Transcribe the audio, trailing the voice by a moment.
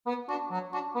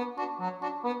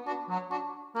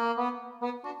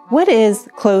What is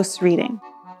close reading?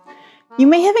 You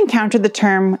may have encountered the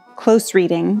term close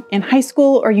reading in high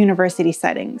school or university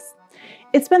settings.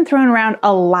 It's been thrown around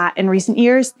a lot in recent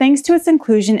years thanks to its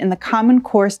inclusion in the Common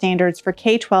Core standards for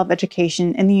K-12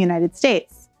 education in the United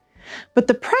States. But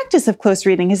the practice of close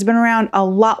reading has been around a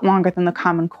lot longer than the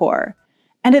Common Core.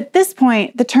 And at this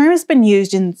point, the term has been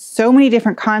used in so many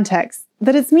different contexts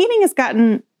that its meaning has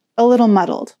gotten a little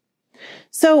muddled.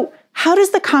 So, how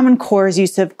does the Common Core's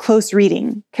use of close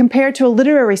reading compare to a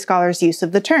literary scholar's use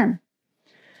of the term?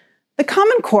 The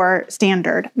Common Core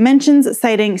standard mentions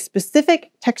citing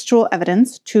specific textual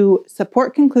evidence to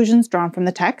support conclusions drawn from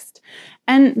the text,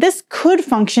 and this could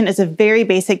function as a very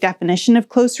basic definition of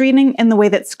close reading in the way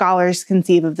that scholars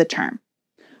conceive of the term.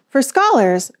 For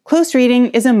scholars, close reading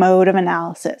is a mode of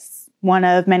analysis, one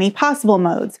of many possible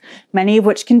modes, many of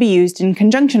which can be used in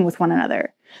conjunction with one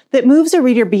another, that moves a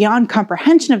reader beyond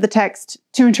comprehension of the text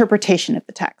to interpretation of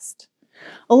the text.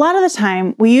 A lot of the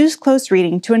time, we use close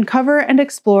reading to uncover and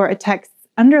explore a text's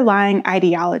underlying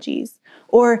ideologies,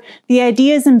 or the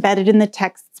ideas embedded in the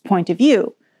text's point of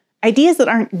view, ideas that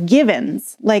aren't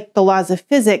givens, like the laws of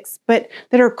physics, but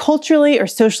that are culturally or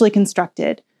socially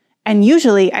constructed, and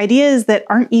usually ideas that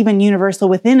aren't even universal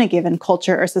within a given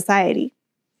culture or society.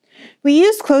 We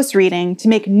use close reading to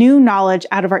make new knowledge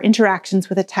out of our interactions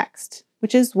with a text,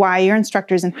 which is why your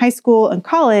instructors in high school and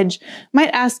college might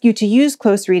ask you to use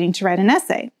close reading to write an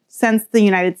essay, since the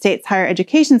United States higher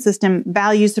education system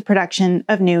values the production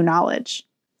of new knowledge.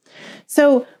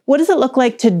 So, what does it look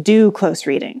like to do close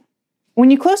reading? When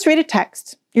you close read a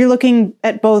text, you're looking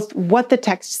at both what the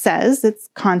text says, its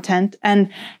content, and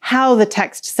how the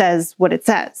text says what it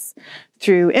says,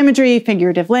 through imagery,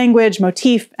 figurative language,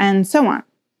 motif, and so on.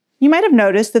 You might have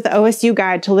noticed that the OSU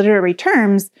Guide to Literary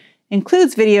Terms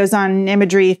includes videos on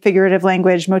imagery, figurative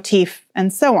language, motif,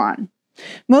 and so on.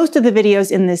 Most of the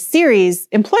videos in this series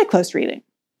employ close reading.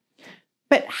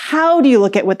 But how do you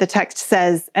look at what the text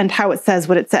says and how it says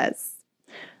what it says?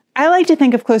 I like to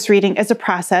think of close reading as a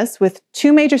process with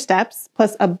two major steps,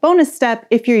 plus a bonus step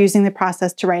if you're using the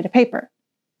process to write a paper.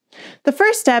 The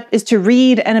first step is to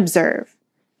read and observe.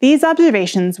 These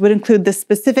observations would include the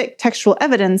specific textual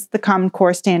evidence the Common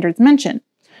Core standards mention,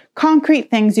 concrete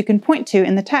things you can point to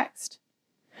in the text.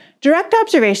 Direct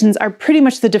observations are pretty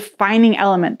much the defining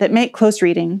element that make close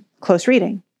reading close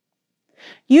reading.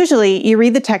 Usually, you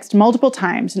read the text multiple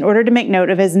times in order to make note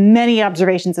of as many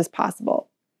observations as possible.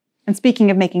 And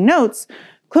speaking of making notes,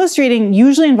 close reading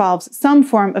usually involves some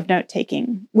form of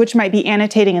note-taking, which might be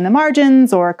annotating in the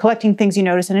margins or collecting things you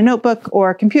notice in a notebook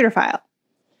or computer file.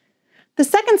 The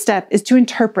second step is to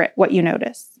interpret what you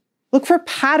notice. Look for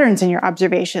patterns in your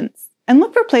observations, and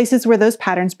look for places where those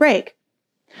patterns break.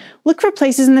 Look for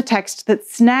places in the text that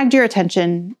snagged your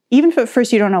attention, even if at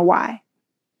first you don't know why.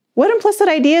 What implicit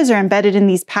ideas are embedded in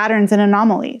these patterns and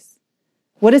anomalies?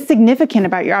 What is significant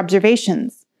about your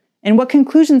observations? And what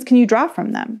conclusions can you draw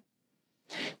from them?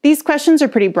 These questions are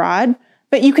pretty broad,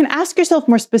 but you can ask yourself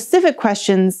more specific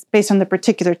questions based on the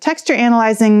particular text you're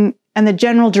analyzing and the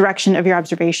general direction of your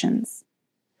observations.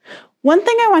 One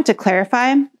thing I want to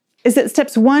clarify is that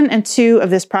steps 1 and 2 of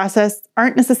this process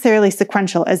aren't necessarily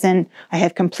sequential, as in, I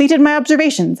have completed my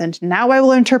observations and now I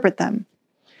will interpret them.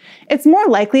 It's more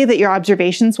likely that your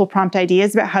observations will prompt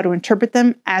ideas about how to interpret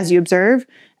them as you observe,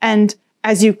 and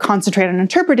as you concentrate on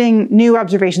interpreting, new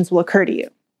observations will occur to you.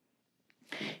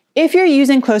 If you're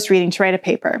using close reading to write a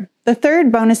paper, the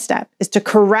third bonus step is to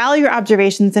corral your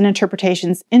observations and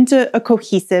interpretations into a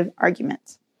cohesive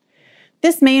argument.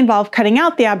 This may involve cutting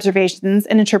out the observations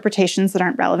and interpretations that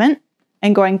aren't relevant,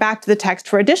 and going back to the text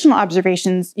for additional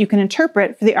observations you can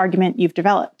interpret for the argument you've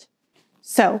developed.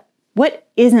 So, what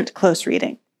isn't close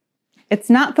reading? It's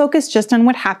not focused just on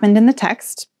what happened in the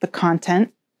text, the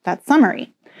content, that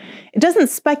summary. It doesn't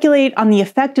speculate on the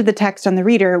effect of the text on the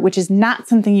reader, which is not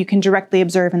something you can directly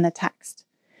observe in the text.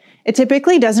 It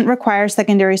typically doesn't require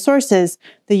secondary sources,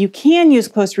 though you can use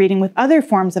close reading with other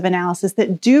forms of analysis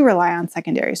that do rely on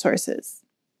secondary sources.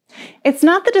 It's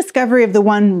not the discovery of the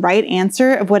one right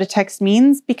answer of what a text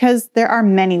means, because there are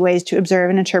many ways to observe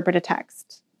and interpret a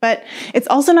text. But it's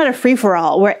also not a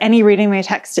free-for-all where any reading of a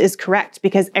text is correct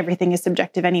because everything is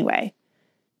subjective anyway.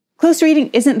 Close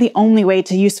reading isn't the only way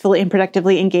to usefully and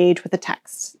productively engage with a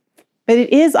text, but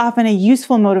it is often a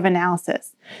useful mode of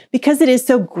analysis because it is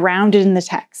so grounded in the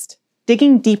text,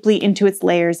 digging deeply into its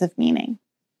layers of meaning.